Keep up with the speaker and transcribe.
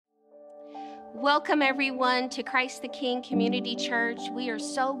Welcome, everyone, to Christ the King Community Church. We are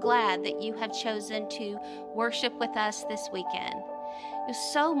so glad that you have chosen to worship with us this weekend.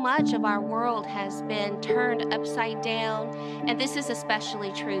 So much of our world has been turned upside down, and this is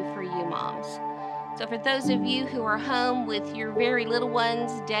especially true for you moms. So for those of you who are home with your very little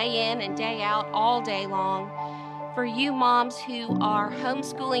ones day in and day out all day long, for you moms who are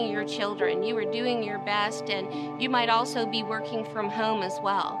homeschooling your children, you are doing your best, and you might also be working from home as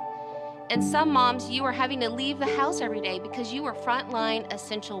well. And some moms, you are having to leave the house every day because you are frontline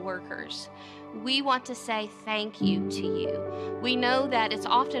essential workers. We want to say thank you to you. We know that it's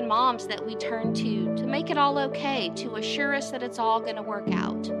often moms that we turn to make it all okay, to assure us that it's all going to work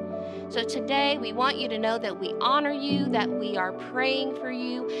out. So today, we want you to know that we honor you, that we are praying for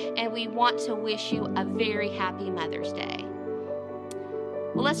you, and we want to wish you a very happy Mother's Day.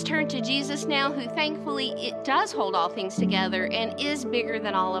 Well, let's turn to Jesus now, who thankfully it does hold all things together and is bigger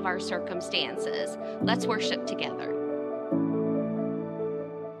than all of our circumstances. Let's worship together.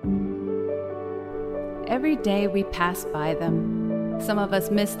 Every day we pass by them. Some of us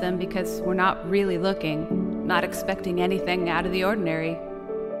miss them because we're not really looking, not expecting anything out of the ordinary.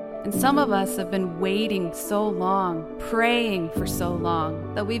 And some of us have been waiting so long, praying for so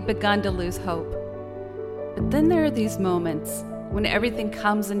long, that we've begun to lose hope. But then there are these moments when everything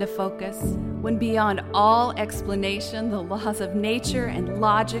comes into focus, when beyond all explanation, the laws of nature and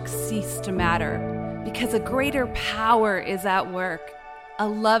logic cease to matter, because a greater power is at work. A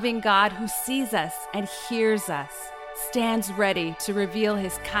loving God who sees us and hears us, stands ready to reveal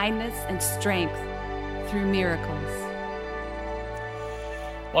his kindness and strength through miracles.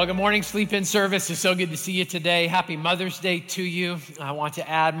 Well, good morning, Sleep In service. It's so good to see you today. Happy Mother's Day to you. I want to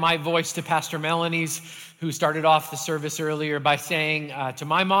add my voice to Pastor Melanie's, who started off the service earlier by saying to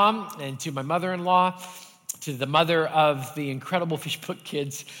my mom and to my mother-in-law, to the mother of the incredible Fishbook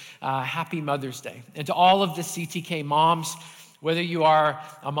kids, happy Mother's Day. And to all of the CTK moms, whether you are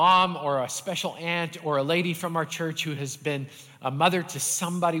a mom or a special aunt or a lady from our church who has been a mother to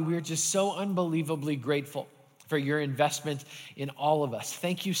somebody, we're just so unbelievably grateful for your investment in all of us.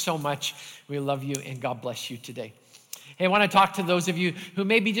 Thank you so much. We love you, and God bless you today. Hey, I want to talk to those of you who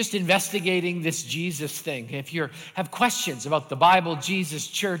may be just investigating this Jesus thing. If you have questions about the Bible, Jesus,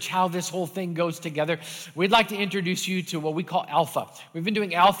 church, how this whole thing goes together, we'd like to introduce you to what we call Alpha. We've been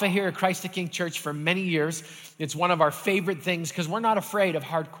doing Alpha here at Christ the King Church for many years. It's one of our favorite things because we're not afraid of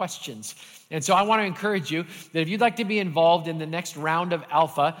hard questions. And so I want to encourage you that if you'd like to be involved in the next round of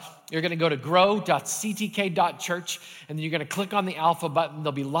Alpha, you're going to go to grow.ctk.church, and then you're going to click on the Alpha button.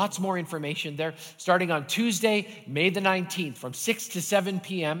 There'll be lots more information there. Starting on Tuesday, May the 19th, from 6 to 7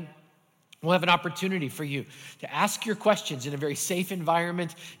 p.m., we'll have an opportunity for you to ask your questions in a very safe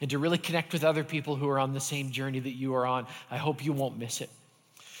environment and to really connect with other people who are on the same journey that you are on. I hope you won't miss it.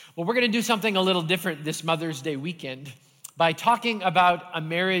 Well, we're going to do something a little different this Mother's Day weekend by talking about a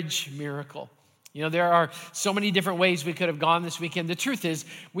marriage miracle. You know, there are so many different ways we could have gone this weekend. The truth is,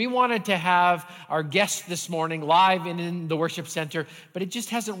 we wanted to have our guest this morning live and in the worship center, but it just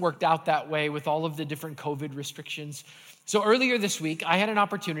hasn't worked out that way with all of the different COVID restrictions. So earlier this week, I had an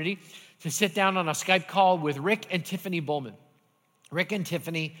opportunity to sit down on a Skype call with Rick and Tiffany Bowman. Rick and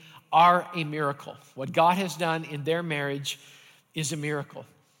Tiffany are a miracle. What God has done in their marriage is a miracle.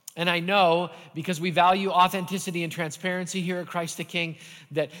 And I know, because we value authenticity and transparency here at Christ the King,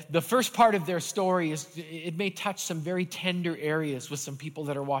 that the first part of their story it may touch some very tender areas with some people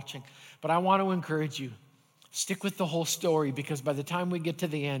that are watching. But I want to encourage you, stick with the whole story, because by the time we get to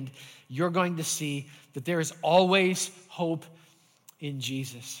the end, you're going to see that there is always hope in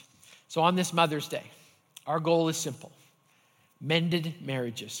Jesus. So on this Mother's Day, our goal is simple: mended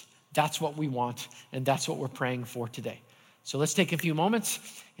marriages. That's what we want, and that's what we're praying for today. So let's take a few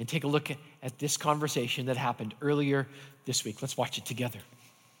moments and take a look at this conversation that happened earlier this week. Let's watch it together.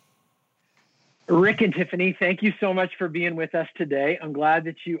 Rick and Tiffany, thank you so much for being with us today. I'm glad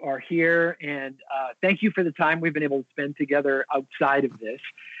that you are here, and thank you for the time we've been able to spend together outside of this.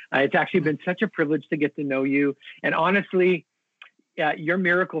 It's actually been such a privilege to get to know you. And honestly, your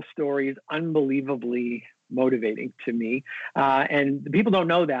miracle story is unbelievably motivating to me. And the people don't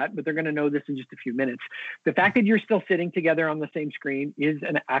know that, but they're going to know this in just a few minutes. The fact that you're still sitting together on the same screen is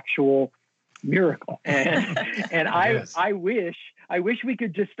an actual miracle. And yes. I wish we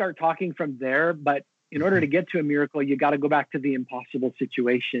could just start talking from there, but in order to get to a miracle, you got to go back to the impossible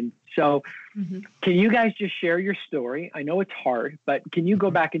situation. So Can you guys just share your story? I know it's hard, but can you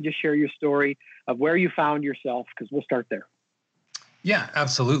go back and just share your story of where you found yourself? Because we'll start there. Yeah,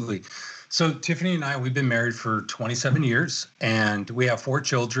 absolutely. So Tiffany and I, we've been married for 27 years, and we have 4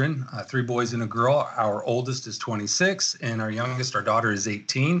 children, 3 boys and a girl. Our oldest is 26, and our youngest, our daughter, is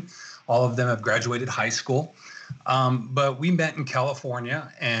 18. All of them have graduated high school. But we met in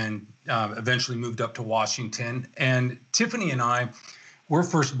California and eventually moved up to Washington. And Tiffany and I, we're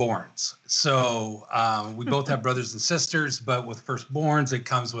firstborns. So we both have brothers and sisters, but with firstborns, it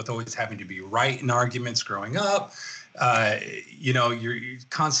comes with always having to be right in arguments growing up. You're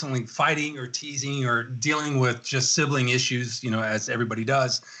constantly fighting or teasing or dealing with just sibling issues, as everybody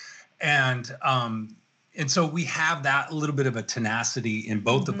does. And so we have that little bit of a tenacity in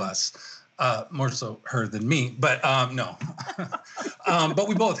both of us, more so her than me, but no, but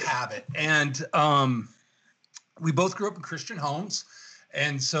we both have it. And we both grew up in Christian homes.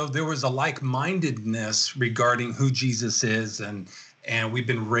 And so there was a like-mindedness regarding who Jesus is, and we've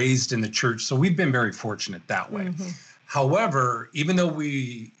been raised in the church. So we've been very fortunate that way. Mm-hmm. However, even though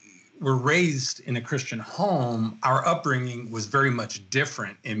we were raised in a Christian home, our upbringing was very much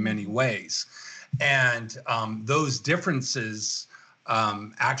different in many ways. And those differences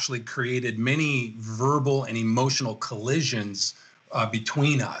actually created many verbal and emotional collisions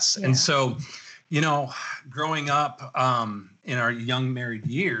between us. Yeah. And so, growing up in our young married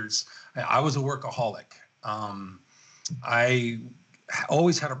years, I was a workaholic. I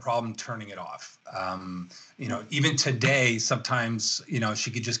always had a problem turning it off. Even today, sometimes,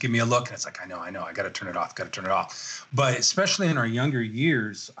 she could just give me a look and it's like, I know, I got to turn it off. But especially in our younger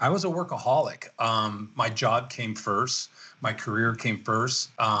years, I was a workaholic. My job came first. My career came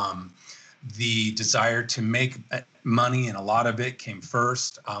first. The desire to make money, and a lot of it came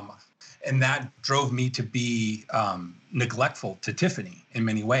first. And that drove me to be neglectful to Tiffany in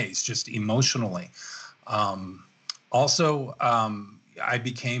many ways, just emotionally. Also, I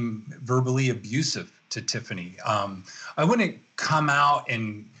became verbally abusive to Tiffany. I wouldn't come out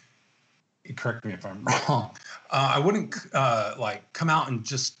and, correct me if I'm wrong, I wouldn't come out and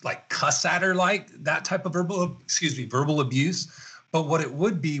just cuss at her like that type of verbal abuse. But what it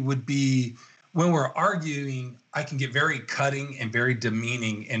would be when we're arguing, I can get very cutting and very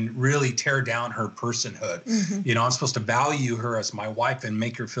demeaning and really tear down her personhood. Mm-hmm. I'm supposed to value her as my wife and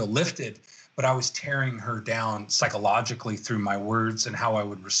make her feel lifted, but I was tearing her down psychologically through my words and how I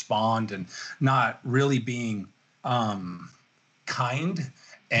would respond, and not really being kind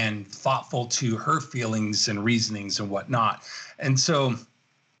and thoughtful to her feelings and reasonings and whatnot. And so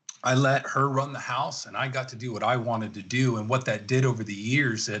I let her run the house, and I got to do what I wanted to do. And what that did over the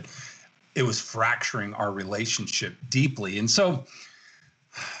years, it was fracturing our relationship deeply. And so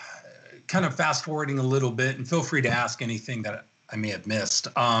kind of fast forwarding a little bit, and feel free to ask anything that I may have missed.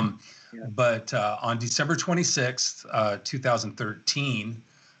 But on December 26th, 2013,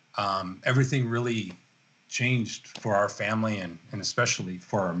 everything really changed for our family and especially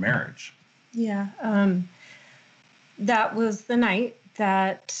for our marriage. Yeah. That was the night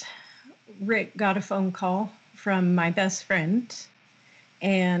that Rick got a phone call from my best friend,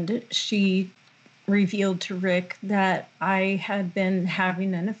 and she revealed to Rick that I had been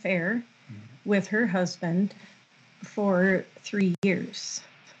having an affair with her husband for 3 years.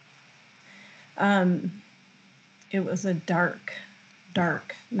 It was a dark,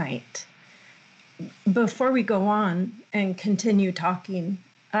 dark night. Before we go on and continue talking,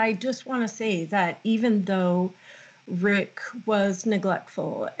 I just want to say that even though Rick was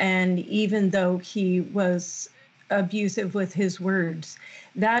neglectful, and even though he was abusive with his words,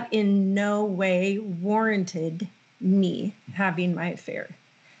 that in no way warranted me having my affair.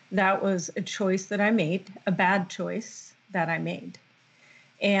 That was a choice that I made, a bad choice that I made.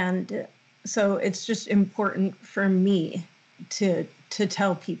 And so it's just important for me to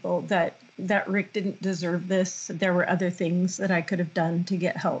tell people that Rick didn't deserve this. There were other things that I could have done to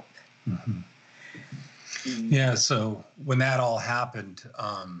get help. Mm-hmm. Yeah, so when that all happened,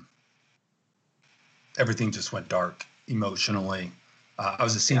 everything just went dark emotionally. I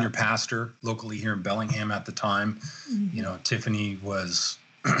was a senior pastor locally here in Bellingham at the time. Mm-hmm. Tiffany was,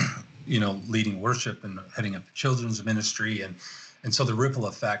 leading worship and heading up the children's ministry. And so the ripple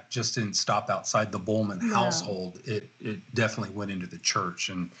effect just didn't stop outside the Bowman household. It definitely went into the church.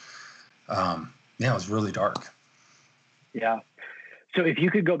 And it was really dark. Yeah. So if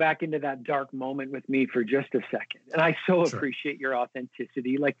you could go back into that dark moment with me for just a second. And I so appreciate your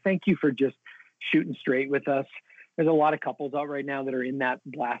authenticity. Thank you for just shooting straight with us. There's a lot of couples out right now that are in that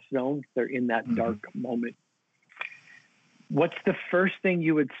blast zone. They're in that dark moment. What's the first thing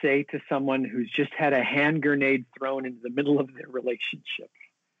you would say to someone who's just had a hand grenade thrown into the middle of their relationship?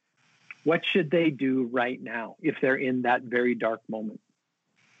 What should they do right now if they're in that very dark moment?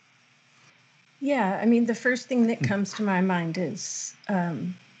 Yeah, the first thing that comes to my mind is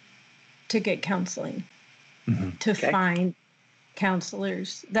to get counseling, to Okay. find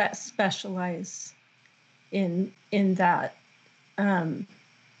counselors that specialize in that,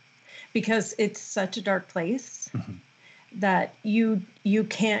 because it's such a dark place that you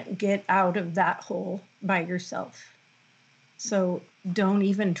can't get out of that hole by yourself. So don't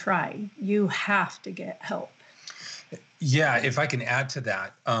even try. You have to get help. Yeah, if I can add to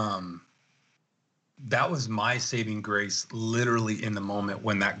that, that was my saving grace literally in the moment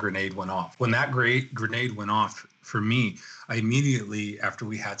when that grenade went off. When that grenade went off for me, I immediately, after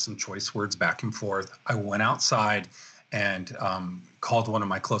we had some choice words back and forth, I went outside and called one of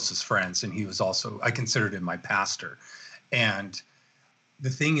my closest friends. And he was also, I considered him my pastor. And the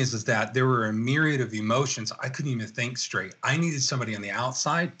thing is that there were a myriad of emotions. I couldn't even think straight. I needed somebody on the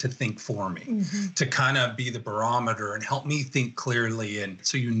outside to think for me, to kind of be the barometer and help me think clearly. And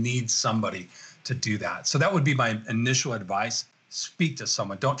so you need somebody to do that. So that would be my initial advice. Speak to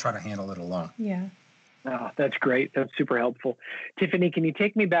someone. Don't try to handle it alone. Yeah. Oh, that's great. That's super helpful. Tiffany, can you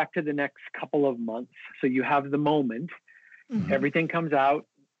take me back to the next couple of months? So you have the moment, everything comes out,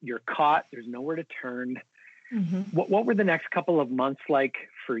 you're caught, there's nowhere to turn. What were the next couple of months like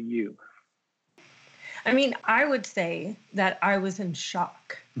for you? I mean, I would say that I was in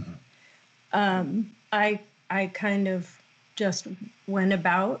shock. I kind of just went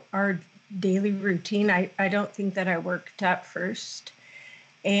about our daily routine. I don't think that I worked at first.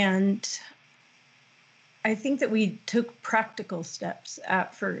 And I think that we took practical steps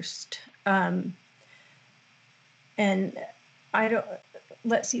at first. And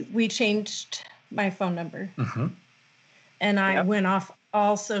we changed my phone number. And I went off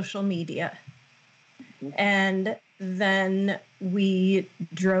all social media. And then we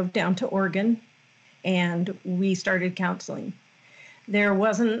drove down to Oregon and we started counseling. There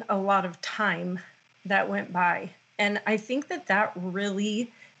wasn't a lot of time that went by. And I think that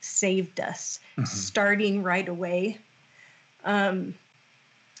really saved us, starting right away.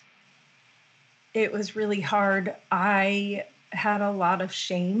 It was really hard. I had a lot of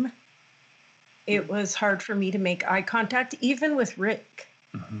shame. It was hard for me to make eye contact, even with Rick.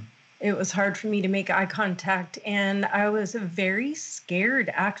 It was hard for me to make eye contact. And I was very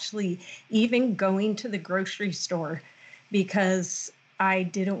scared, actually, even going to the grocery store, because I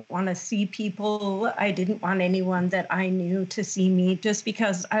didn't want to see people. I didn't want anyone that I knew to see me, just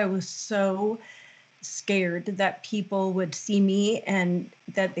because I was so scared that people would see me and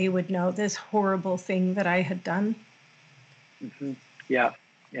that they would know this horrible thing that I had done. Yeah.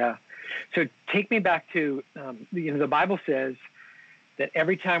 So take me back to, the Bible says that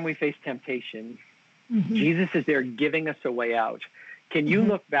every time we face temptation, Jesus is there giving us a way out. Can you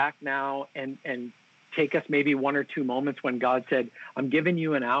look back now and take us maybe one or two moments when God said, I'm giving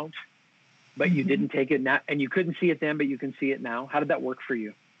you an out, but you didn't take it now, and you couldn't see it then, but you can see it now? How did that work for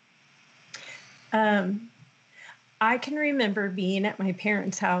you? I can remember being at my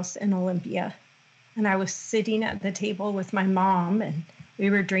parents' house in Olympia, and I was sitting at the table with my mom, and we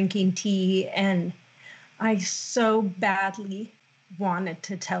were drinking tea, and I so badly wanted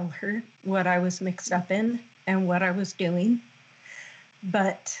to tell her what I was mixed up in and what I was doing.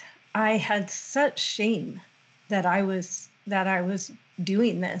 But I had such shame that I was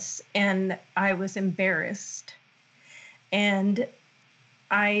doing this, and I was embarrassed. And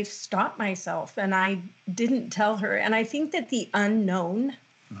I stopped myself and I didn't tell her. And I think that the unknown,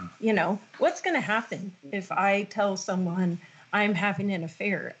 what's going to happen if I tell someone I'm having an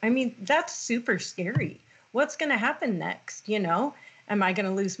affair? I mean, that's super scary. What's going to happen next? Am I going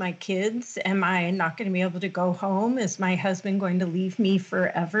to lose my kids? Am I not going to be able to go home? Is my husband going to leave me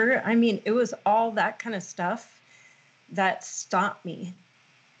forever? I mean, it was all that kind of stuff that stopped me.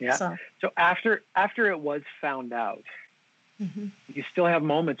 Yeah. So after it was found out, you still have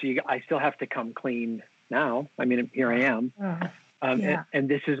moments. I still have to come clean now. I mean, here I am. And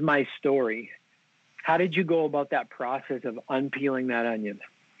this is my story. How did you go about that process of unpeeling that onion?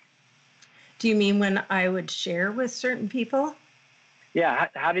 Do you mean when I would share with certain people? Yeah.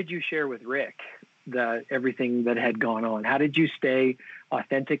 How did you share with Rick everything that had gone on? How did you stay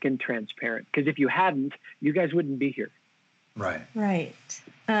authentic and transparent? Because if you hadn't, you guys wouldn't be here. Right.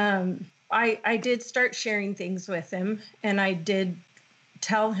 I did start sharing things with him, and I did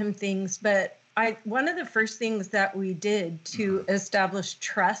tell him things, but one of the first things that we did to establish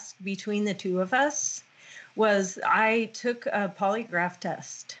trust between the two of us was I took a polygraph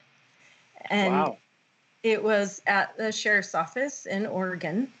test. And it was at the sheriff's office in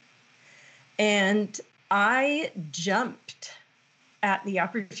Oregon. And I jumped at the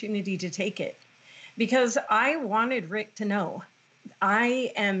opportunity to take it because I wanted Rick to know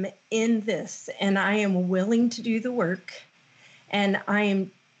I am in this and I am willing to do the work and I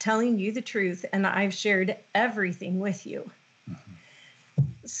am telling you the truth, and I've shared everything with you.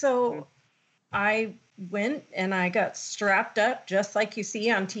 So I went and I got strapped up just like you see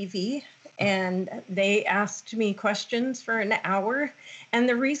on TV, and they asked me questions for an hour. And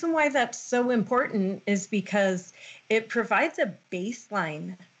the reason why that's so important is because it provides a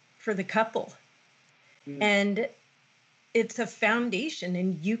baseline for the couple. And it's a foundation,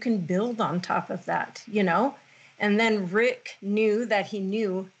 and you can build on top of that, you know? And then Rick knew that he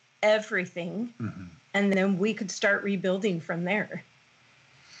knew everything, and then we could start rebuilding from there.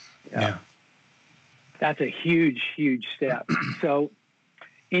 Yeah. That's a huge, huge step. So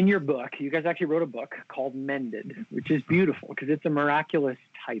in your book, you guys actually wrote a book called Mended, which is beautiful because it's a miraculous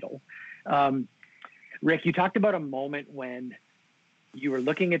title. Rick, you talked about a moment when you were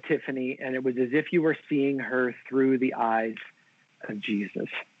looking at Tiffany and it was as if you were seeing her through the eyes of Jesus.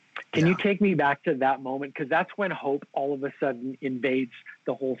 Can you take me back to that moment? Because that's when hope all of a sudden invades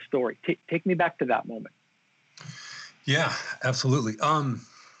the whole story. Take me back to that moment. Yeah, absolutely.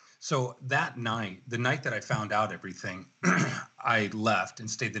 So that night, the night that I found out everything, I left and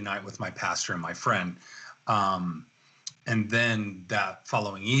stayed the night with my pastor and my friend. And then that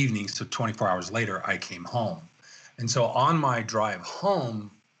following evening, so 24 hours later, I came home. And so on my drive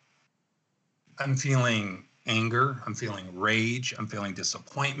home, I'm feeling anger, I'm feeling rage, I'm feeling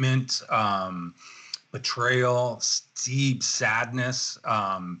disappointment, betrayal, deep sadness,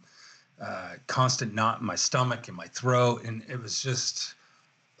 constant knot in my stomach and my throat. And it was just,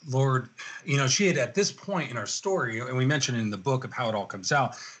 Lord, you know, she had at this point in our story, and we mentioned in the book of how it all comes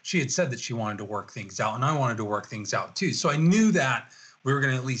out, she had said that she wanted to work things out, and I wanted to work things out too. So I knew that we were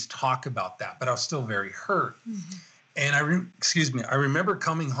going to at least talk about that, but I was still very hurt. And I remember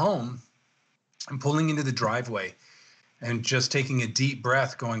coming home and pulling into the driveway and just taking a deep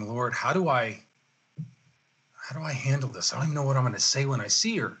breath going, Lord, how do I handle this? I don't even know what I'm going to say when I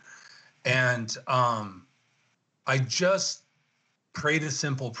see her. And I just prayed a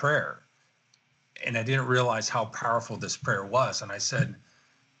simple prayer, and I didn't realize how powerful this prayer was. And I said,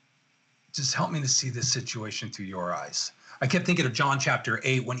 just help me to see this situation through your eyes. I kept thinking of John chapter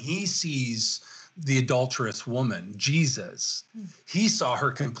 8, when he sees the adulterous woman, Jesus, he saw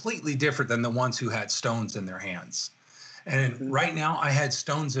her completely different than the ones who had stones in their hands. And right now I had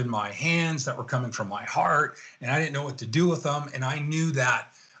stones in my hands that were coming from my heart, and I didn't know what to do with them. And I knew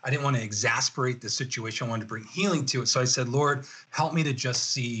that I didn't want to exasperate the situation. I wanted to bring healing to it. So I said, Lord, help me to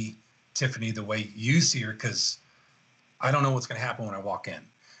just see Tiffany the way you see her, because I don't know what's going to happen when I walk in.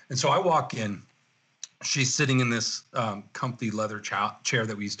 And so I walk in. She's sitting in this comfy leather chair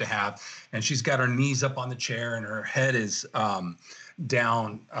that we used to have, and she's got her knees up on the chair, and her head is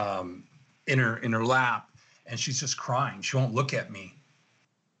down in her lap, and she's just crying. She won't look at me.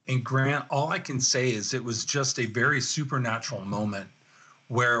 And Grant, all I can say is it was just a very supernatural moment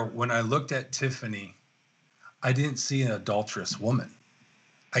where when I looked at Tiffany, I didn't see an adulterous woman.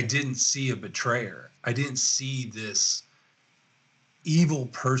 I didn't see a betrayer. I didn't see this evil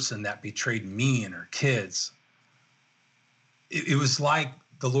person that betrayed me and her kids. It was like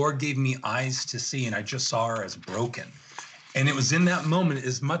the Lord gave me eyes to see, and I just saw her as broken. And it was in that moment,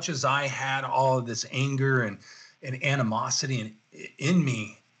 as much as I had all of this anger and animosity in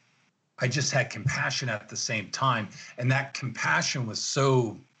me, I just had compassion at the same time. And that compassion was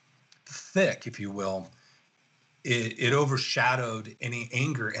so thick, if you will, it overshadowed any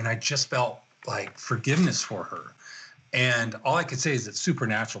anger. And I just felt like forgiveness for her. And all I could say is it's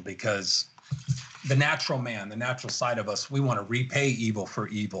supernatural, because the natural man, the natural side of us, we want to repay evil for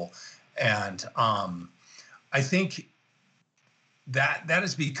evil. And I think that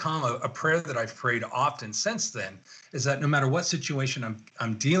has become a prayer that I've prayed often since then, is that no matter what situation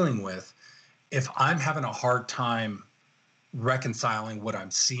I'm dealing with, if I'm having a hard time reconciling what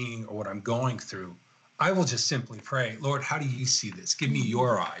I'm seeing or what I'm going through, I will just simply pray, Lord, how do you see this? Give me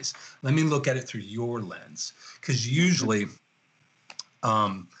your eyes. Let me look at it through your lens. Because usually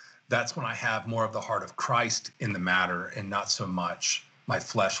that's when I have more of the heart of Christ in the matter, and not so much my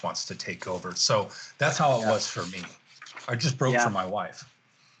flesh wants to take over. So that's how it was for me. I just broke for my wife.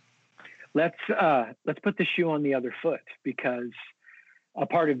 Let's put the shoe on the other foot, because a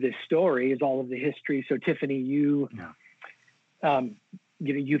part of this story is all of the history. So Tiffany, you've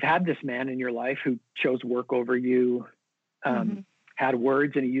had this man in your life who chose work over you, had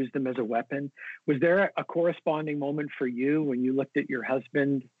words, and he used them as a weapon. Was there a corresponding moment for you when you looked at your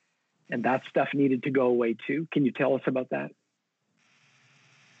husband and that stuff needed to go away too? Can you tell us about that?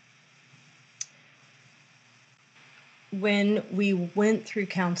 When we went through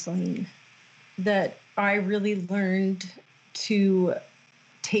counseling, that I really learned to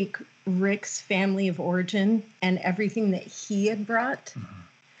take Rick's family of origin and everything that he had brought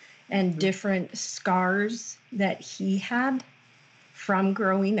and different scars that he had from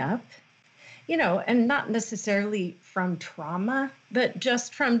growing up, and not necessarily from trauma, but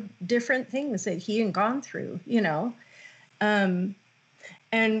just from different things that he had gone through,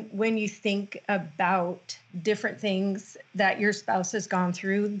 And when you think about different things that your spouse has gone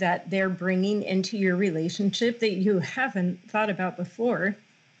through that they're bringing into your relationship that you haven't thought about before,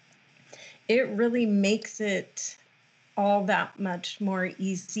 it really makes it all that much more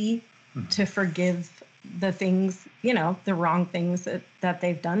easy to forgive the things, the wrong things that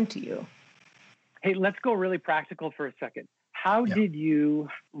they've done to you. Hey, let's go really practical for a second. How did you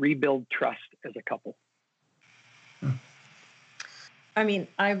rebuild trust as a couple? I mean,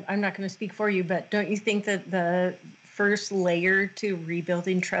 I'm not going to speak for you, but don't you think that the first layer to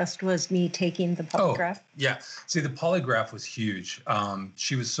rebuilding trust was me taking the polygraph? Oh, yeah. See, the polygraph was huge.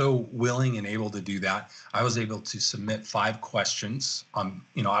 She was so willing and able to do that. I was able to submit 5 questions.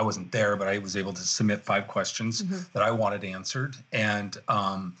 I wasn't there, but I was able to submit 5 questions that I wanted answered. And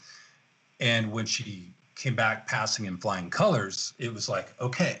when she came back passing in flying colors, it was like,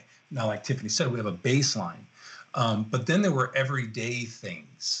 okay, now like Tiffany said, we have a baseline. But then there were everyday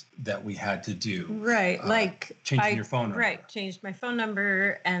things that we had to do. Right. Like changing your phone number. Right. Changed my phone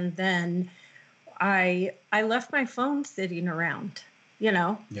number. And then I left my phone sitting around, Yeah.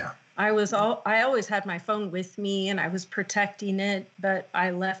 I always had my phone with me and I was protecting it, but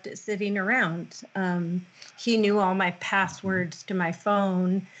I left it sitting around. He knew all my passwords to my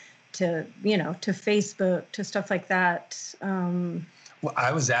phone, to Facebook, to stuff like that.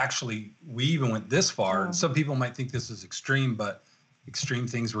 Well, we even went this far, and some people might think this is extreme, but extreme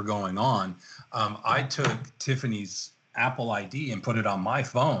things were going on. I took Tiffany's Apple ID and put it on my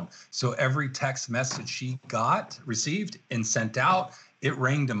phone. So every text message she received and sent out, it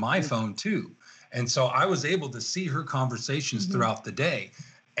rang to my phone too. And so I was able to see her conversations throughout the day.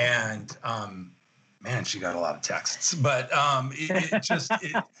 And man, she got a lot of texts, but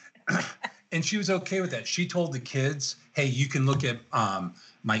and she was okay with that. She told the kids, hey, you can look at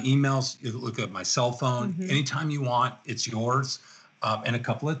my emails, you look at my cell phone, anytime you want, it's yours. And a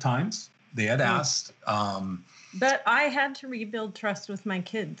couple of times they had asked. But I had to rebuild trust with my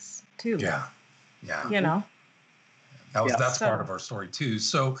kids too. Yeah. That's part of our story too.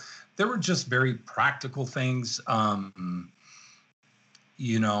 So there were just very practical things. I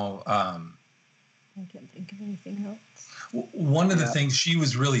can't think of anything else. One of the things, she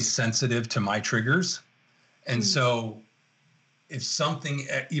was really sensitive to my triggers. And so if something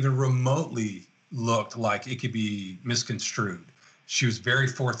even remotely looked like it could be misconstrued, she was very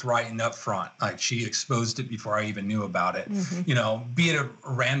forthright and upfront. Like she exposed it before I even knew about it. Be it a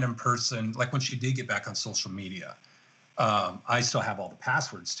random person, like when she did get back on social media, I still have all the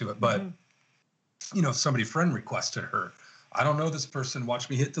passwords to it. But, if somebody friend requested her, I don't know this person, watch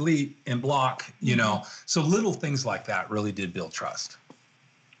me hit delete and block, So little things like that really did build trust.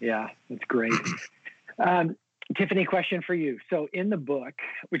 Yeah, that's great. Tiffany, question for you. So in the book,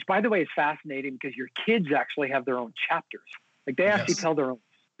 which by the way is fascinating because your kids actually have their own chapters. Like they actually tell their own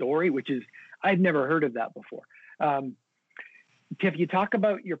story, which is, I've never heard of that before. Tiff, you talk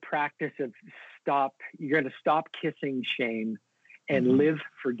about your practice of you're going to stop kissing shame and live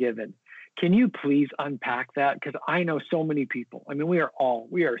forgiven. Can you please unpack that? Because I know so many people. I mean, we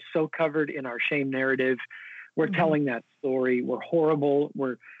are so covered in our shame narrative. We're telling that story. We're horrible.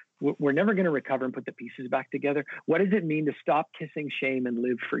 We're never going to recover and put the pieces back together. What does it mean to stop kissing shame and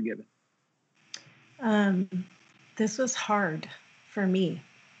live forgiven? This was hard for me.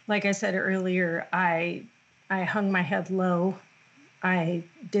 Like I said earlier, I hung my head low. I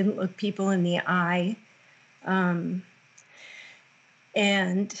didn't look people in the eye.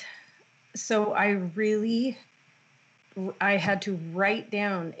 And so I had to write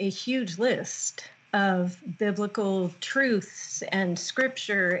down a huge list of biblical truths and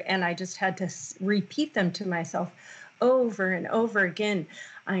scripture, and I just had to repeat them to myself over and over again.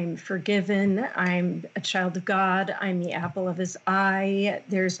 I'm forgiven. I'm a child of God. I'm the apple of his eye.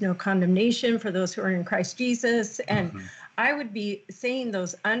 There's no condemnation for those who are in Christ Jesus. And I would be saying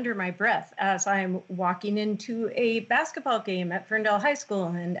those under my breath as I'm walking into a basketball game at Ferndale High School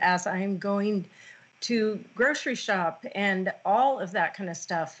and as I'm going to grocery shop and all of that kind of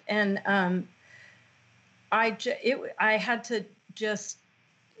stuff. And I had to just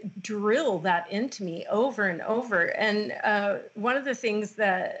drill that into me over and over. And one of the things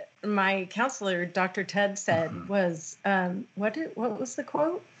that my counselor, Dr. Ted, said was, what was the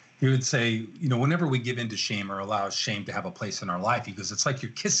quote? He would say, whenever we give in to shame or allow shame to have a place in our life, he goes, it's like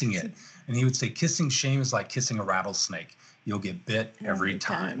you're kissing it. And he would say, kissing shame is like kissing a rattlesnake. You'll get bit every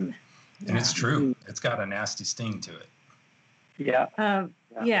time. And it's true. It's got a nasty sting to it. Yeah.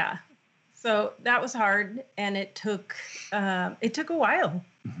 Yeah. So that was hard, and it took a while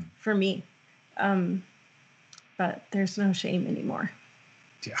for me. But there's no shame anymore.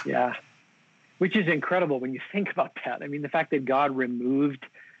 Yeah. Which is incredible when you think about that. I mean, the fact that God removed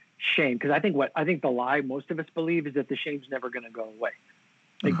shame, because I think the lie most of us believe is that the shame's never going to go away.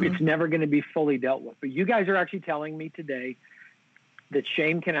 Like it's never going to be fully dealt with. But you guys are actually telling me today that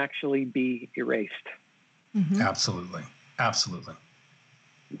shame can actually be erased. Absolutely. Absolutely.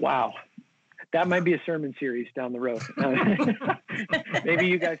 Wow. That might be a sermon series down the road. Maybe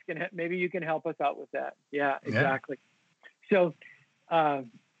you guys can help us out with that. Yeah, exactly. So,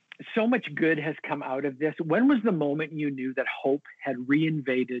 so much good has come out of this. When was the moment you knew that hope had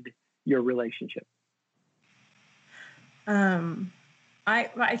reinvaded your relationship?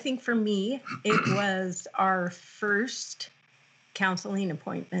 I think for me, it was our first counseling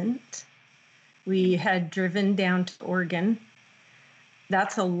appointment. We had driven down to Oregon.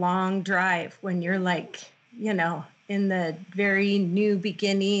 That's a long drive when you're like, in the very new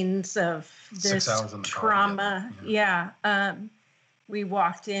beginnings of this 6 hours in the trauma. car. Yeah. We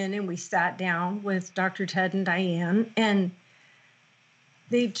walked in and we sat down with Dr. Ted and Diane, and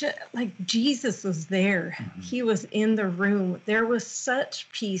they just Jesus was there. He was in the room. There was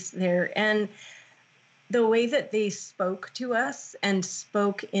such peace there. And the way that they spoke to us and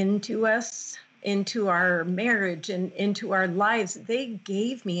spoke into us, into our marriage and into our lives, they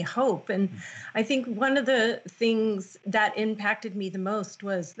gave me hope. And I think one of the things that impacted me the most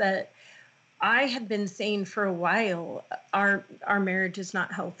was that I had been saying for a while, our marriage is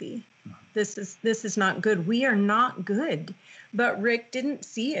not healthy. This is not good. We are not good. But Rick didn't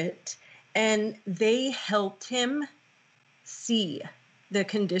see it. And they helped him see the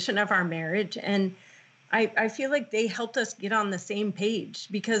condition of our marriage. And I feel like they helped us get on the same page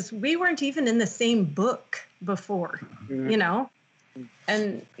because we weren't even in the same book before,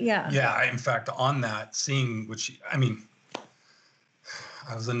 And Yeah, in fact, on that, seeing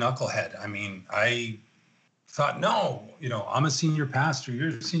I was a knucklehead. I mean, I thought, no, I'm a senior pastor.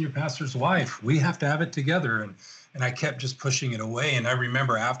 You're a senior pastor's wife. We have to have it together. And I kept just pushing it away. And I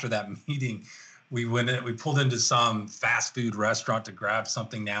remember after that meeting, we pulled into some fast food restaurant to grab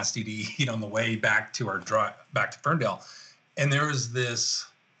something nasty to eat on the way back to back to Ferndale. And there was this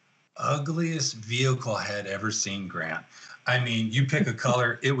ugliest vehicle I had ever seen, Grant. I mean, you pick a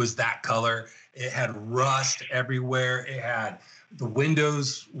color, it was that color. It had rust everywhere. The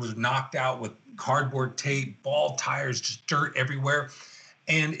windows were knocked out with cardboard tape, bald tires, just dirt everywhere.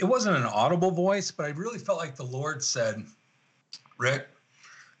 And it wasn't an audible voice, but I really felt like the Lord said, Rick,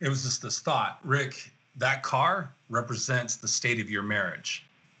 it was just this thought, Rick, that car represents the state of your marriage.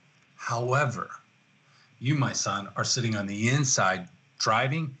 However, you, my son, are sitting on the inside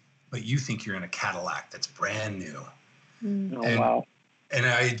driving, but you think you're in a Cadillac that's brand new. Wow. And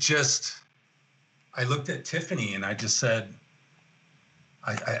I looked at Tiffany and I just said,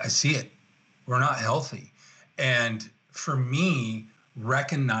 I see it. We're not healthy. And for me,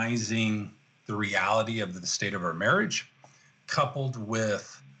 recognizing the reality of the state of our marriage, coupled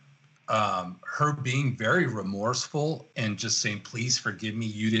with her being very remorseful and just saying, please forgive me,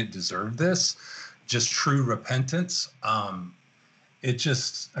 you didn't deserve this, just true repentance. I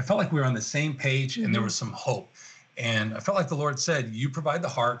felt like we were on the same page and there was some hope. And I felt like the Lord said, you provide the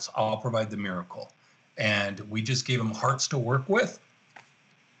hearts, I'll provide the miracle. And we just gave him hearts to work with.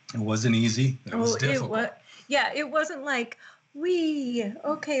 It wasn't easy. It was difficult. It wasn't like, we're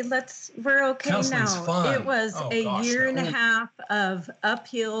okay Counseling's now. fun. It was year and a half of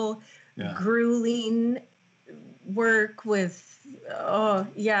uphill, grueling work with,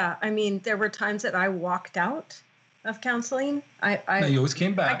 I mean, there were times that I walked out of counseling. No, you always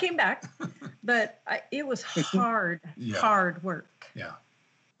came back. I came back, but it was hard work.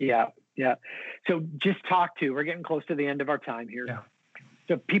 Yeah. So we're getting close to the end of our time here. Yeah.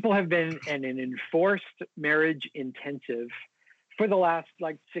 So people have been in an enforced marriage intensive for the last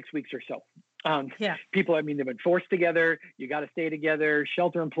 6 weeks or so. People, they've been forced together. You got to stay together,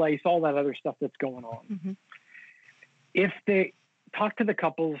 shelter in place, all that other stuff that's going on. If they talk to the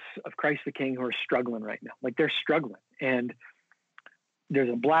couples of Christ the King who are struggling right now, they're struggling and there's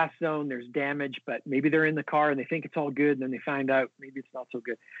a blast zone, there's damage, but maybe they're in the car and they think it's all good. And then they find out maybe it's not so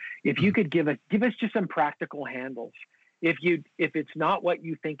good. If you could give us just some practical handles. If it's not what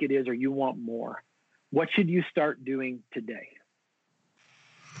you think it is, or you want more, what should you start doing today?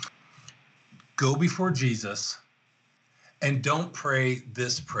 Go before Jesus and don't pray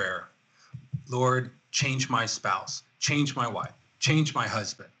this prayer. Lord, change my spouse, change my wife, change my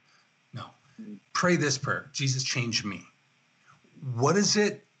husband. No, pray this prayer. Jesus, change me. What is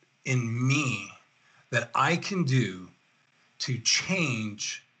it in me that I can do to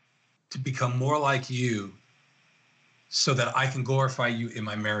change, to become more like you so that I can glorify you in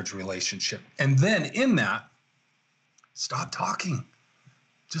my marriage relationship. And then in that, stop talking.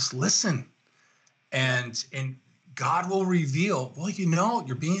 Just listen. And God will reveal, well,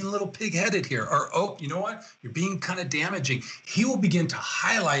 you're being a little pig-headed here. Or, oh, you know what? You're being kind of damaging. He will begin to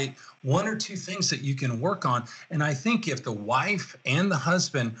highlight one or two things that you can work on. And I think if the wife and the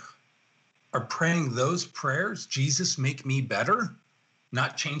husband are praying those prayers, Jesus, make me better,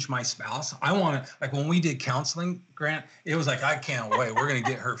 not change my spouse. I want to, like when we did counseling, Grant, it was like, I can't wait. We're going to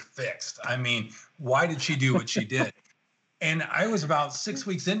get her fixed. I mean, why did she do what she did? And I was about 6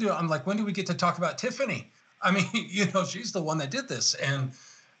 weeks into it. I'm like, when do we get to talk about Tiffany? I mean, she's the one that did this. And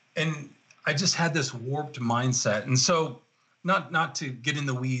I just had this warped mindset. And so not to get in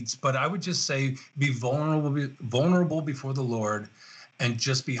the weeds, but I would just say be vulnerable before the Lord and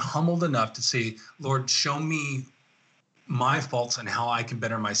just be humbled enough to say, Lord, show me my faults and how I can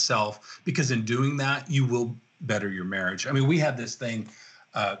better myself, because in doing that, you will better your marriage. I mean, we had this thing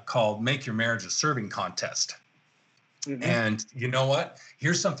called Make Your Marriage a Serving Contest. Mm-hmm. And you know what?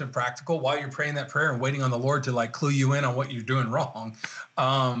 Here's something practical. While you're praying that prayer and waiting on the Lord to like clue you in on what you're doing wrong,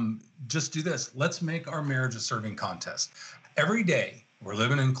 just do this. Let's make our marriage a serving contest. Every day, we're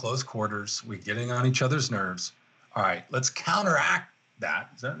living in close quarters. We're getting on each other's nerves. All right, let's counteract that.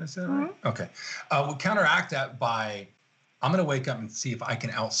 Is that right? Mm-hmm. Okay. We'll counteract that by, I'm going to wake up and see if I can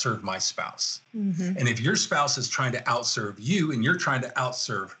outserve my spouse. Mm-hmm. And if your spouse is trying to outserve you and you're trying to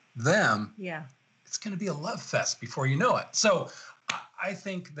outserve them, it's going to be a love fest before you know it. So I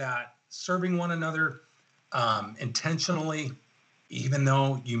think that serving one another intentionally, even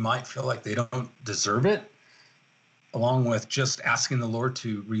though you might feel like they don't deserve it, along with just asking the Lord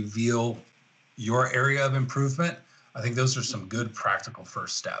to reveal your area of improvement, I think those are some good practical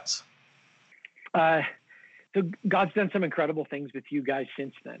first steps. So God's done some incredible things with you guys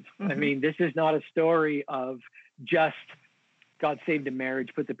since then. Mm-hmm. I mean, this is not a story of just God saved a marriage,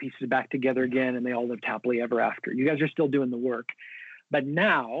 put the pieces back together again, and they all lived happily ever after. You guys are still doing the work. But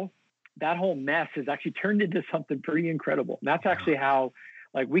now that whole mess has actually turned into something pretty incredible. And that's actually how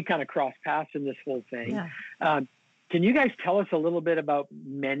we kind of crossed paths in this whole thing. Yeah. Can you guys tell us a little bit about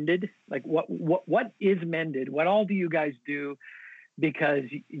Mended? Like what is Mended? What all do you guys do? Because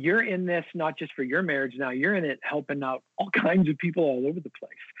you're in this not just for your marriage now, you're in it helping out all kinds of people all over the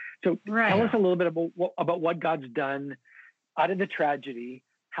place. So tell us a little bit about what God's done out of the tragedy.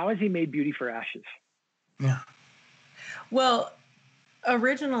 How has he made beauty for ashes? Yeah. Well,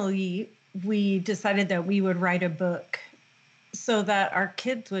 originally we decided that we would write a book so that our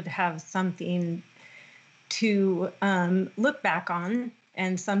kids would have something to look back on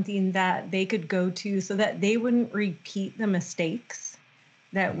and something that they could go to so that they wouldn't repeat the mistakes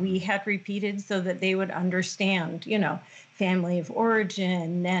that we had repeated, so that they would understand, family of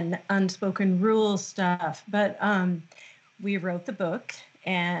origin and unspoken rules stuff. But we wrote the book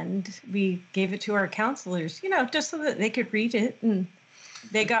and we gave it to our counselors, just so that they could read it. And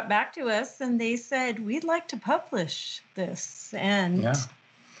they got back to us and they said, we'd like to publish this. And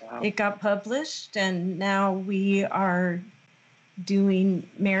it got published. And now we are doing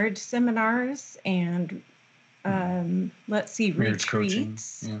marriage seminars and marriage retreats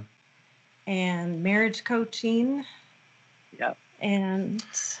coaching. And marriage coaching. Yeah. And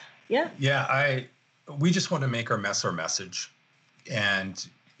we just want to make our mess our message. And,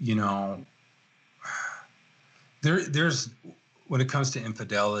 there's, when it comes to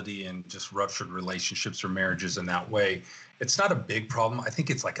infidelity and just ruptured relationships or marriages in that way, it's not a big problem. I think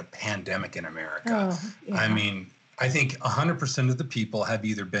it's like a pandemic in America. Oh, yeah. I mean, I think 100% of the people have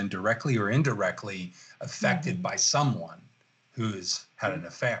either been directly or indirectly affected by someone who's had an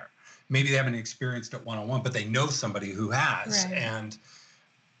affair. Maybe they haven't experienced it one-on-one, but they know somebody who has. Right. And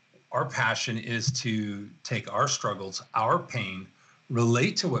our passion is to take our struggles, our pain,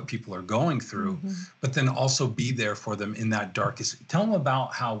 relate to what people are going through, but then also be there for them in that darkest. Tell them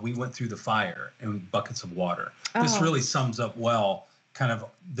about how we went through the fire in buckets of water. This really sums up well kind of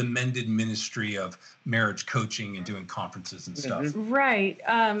the Mended ministry of marriage coaching and doing conferences and stuff. Right.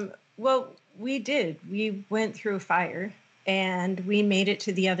 Well, we did. We went through fire and we made it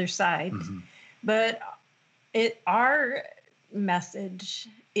to the other side. But our message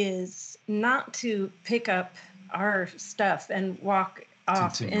is not to pick up our stuff and walk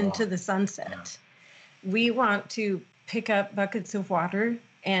off into the sunset. Yeah. We want to pick up buckets of water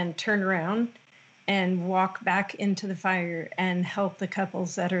and turn around and walk back into the fire and help the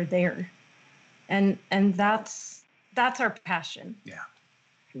couples that are there. And that's our passion. Yeah.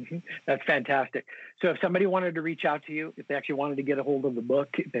 Mm-hmm. That's fantastic. So if somebody wanted to reach out to you, if they actually wanted to get a hold of the book,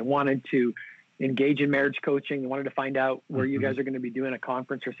 if they wanted to engage in marriage coaching, they wanted to find out where you guys are going to be doing a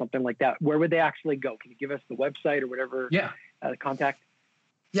conference or something like that, where would they actually go? Can you give us the website or whatever contact?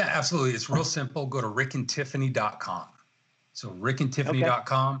 Yeah, absolutely. It's real simple. Go to rickandtiffany.com. So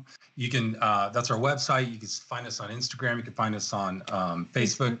rickandtiffany.com. You can, that's our website. You can find us on Instagram. You can find us on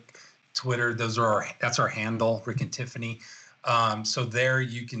Facebook, Twitter. That's our handle, Rick and Tiffany. So there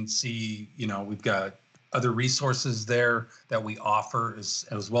you can see, we've got other resources there that we offer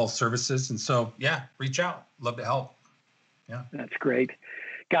as well as services. And so, reach out. Love to help. Yeah. That's great.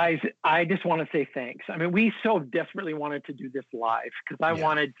 Guys, I just want to say thanks. I mean, we so desperately wanted to do this live because I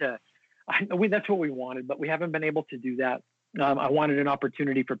know that's what we wanted, but we haven't been able to do that. I wanted an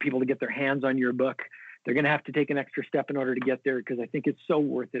opportunity for people to get their hands on your book. They're going to have to take an extra step in order to get there because I think it's so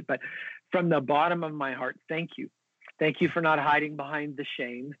worth it. But from the bottom of my heart, thank you. Thank you for not hiding behind the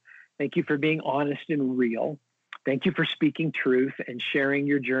shame. Thank you for being honest and real. Thank you for speaking truth and sharing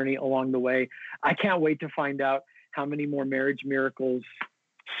your journey along the way. I can't wait to find out how many more marriage miracles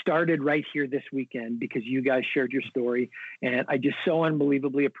started right here this weekend because you guys shared your story. And I just so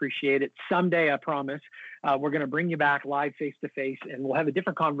unbelievably appreciate it. Someday, I promise, we're going to bring you back live face-to-face and we'll have a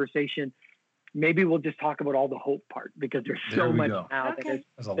different conversation. Maybe we'll just talk about all the hope part because there's so much now that has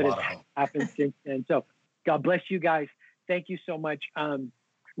happened since then. So God bless you guys. Thank you so much.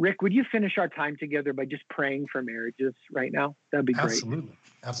 Rick, would you finish our time together by just praying for marriages right now? That'd be great.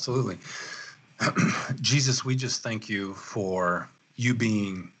 Absolutely. Jesus, we just thank you for you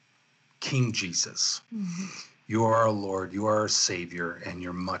being King Jesus. Mm-hmm. You are our Lord, you are our Savior, and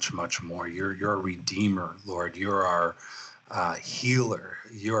you're much, much more. You're a Redeemer, Lord. You're our healer.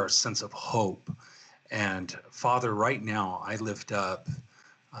 You're our sense of hope. And Father, right now, I lift up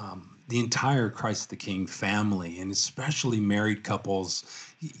the entire Christ the King family, and especially married couples,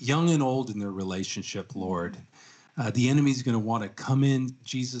 young and old in their relationship, Lord. The enemy's going to want to come in,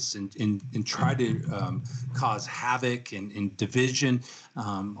 Jesus, and try to cause havoc and division.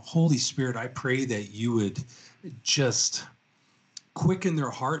 Holy Spirit, I pray that you would just quicken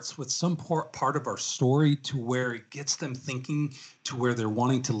their hearts with some part of our story to where it gets them thinking to where they're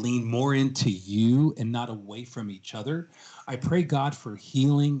wanting to lean more into you and not away from each other. I pray, God, for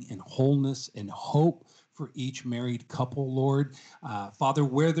healing and wholeness and hope for each married couple, Lord. Father,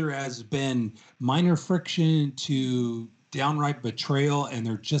 where there has been minor friction to downright betrayal and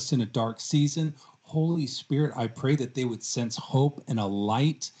they're just in a dark season, Holy Spirit, I pray that they would sense hope and a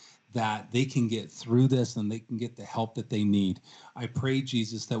light that they can get through this and they can get the help that they need. I pray,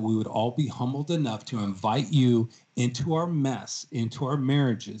 Jesus, that we would all be humbled enough to invite you into our mess, into our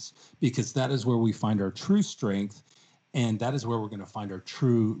marriages, because that is where we find our true strength. And that is where we're going to find our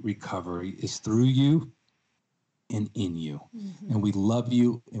true recovery is through you and in you. Mm-hmm. And we love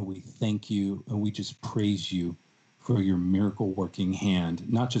you and we thank you and we just praise you for your miracle working hand,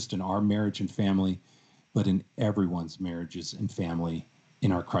 not just in our marriage and family, but in everyone's marriages and family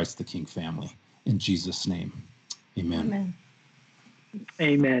in our Christ the King family. In Jesus' name, amen.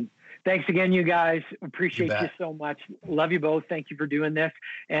 Amen. Thanks again, you guys. Appreciate you so much. Love you both. Thank you for doing this.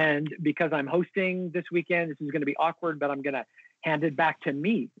 And because I'm hosting this weekend, this is going to be awkward, but I'm going to hand it back to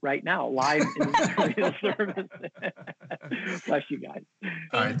me right now, live in the real service. Bless you guys.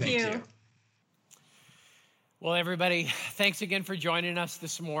 All right, thank you. Well, everybody, thanks again for joining us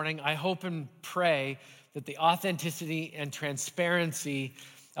this morning. I hope and pray that the authenticity and transparency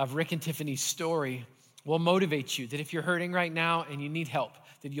of Rick and Tiffany's story will motivate you, that if you're hurting right now and you need help,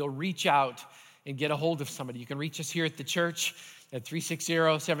 that you'll reach out and get a hold of somebody. You can reach us here at the church at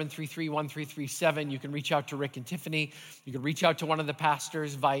 360-733-1337. You can reach out to Rick and Tiffany. You can reach out to one of the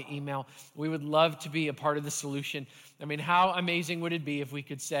pastors via email. We would love to be a part of the solution. I mean, how amazing would it be if we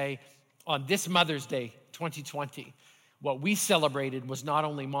could say on this Mother's Day, 2020, what we celebrated was not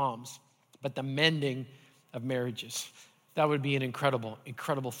only moms, but the mending of marriages. That would be an incredible,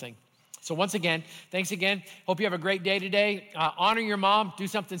 incredible thing. So once again, thanks again. Hope you have a great day today. Honor your mom. Do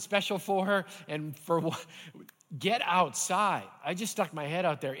something special for her. And get outside. I just stuck my head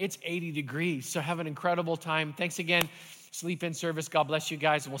out there. It's 80 degrees. So have an incredible time. Thanks again. Sleep in service. God bless you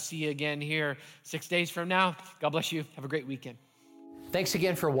guys. And we'll see you again here 6 days from now. God bless you. Have a great weekend. Thanks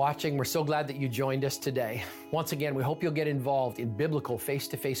again for watching. We're so glad that you joined us today. Once again, we hope you'll get involved in biblical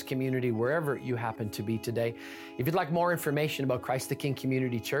face-to-face community wherever you happen to be today. If you'd like more information about Christ the King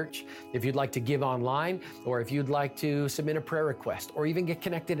Community Church, if you'd like to give online, or if you'd like to submit a prayer request, or even get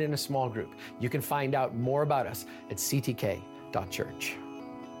connected in a small group, you can find out more about us at ctk.church.